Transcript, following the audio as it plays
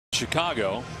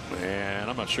Chicago, and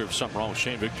I'm not sure if something wrong with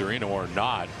Shane Victorino or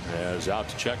not. As out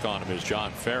to check on him is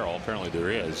John Farrell. Apparently there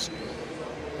is.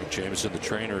 Jameson, the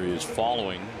trainer, is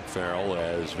following Farrell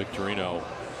as Victorino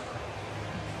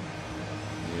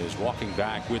is walking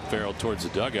back with Farrell towards the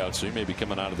dugout, so he may be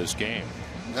coming out of this game.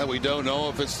 Now, we don't know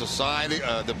if it's the side,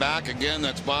 the back again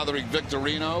that's bothering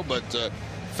Victorino, but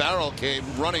Farrell came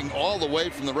running all the way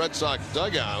from the Red Sox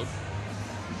dugout.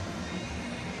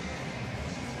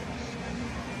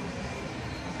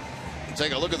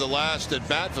 Take a look at the last at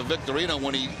bat for Victorino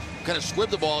when he kind of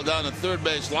squibbed the ball down the third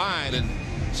base line, and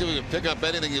see if we can pick up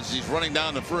anything as he's running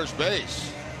down to first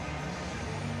base.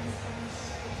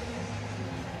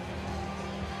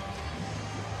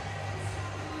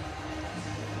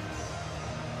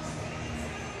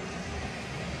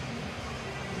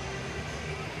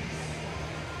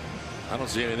 I don't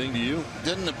see anything. Do you?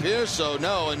 Didn't appear so,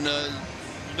 no. And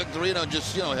Victorino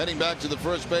just, heading back to the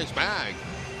first base bag.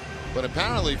 But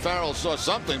apparently Farrell saw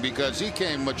something, because he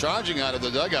came charging out of the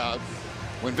dugout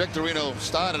when Victorino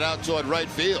started out toward right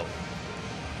field.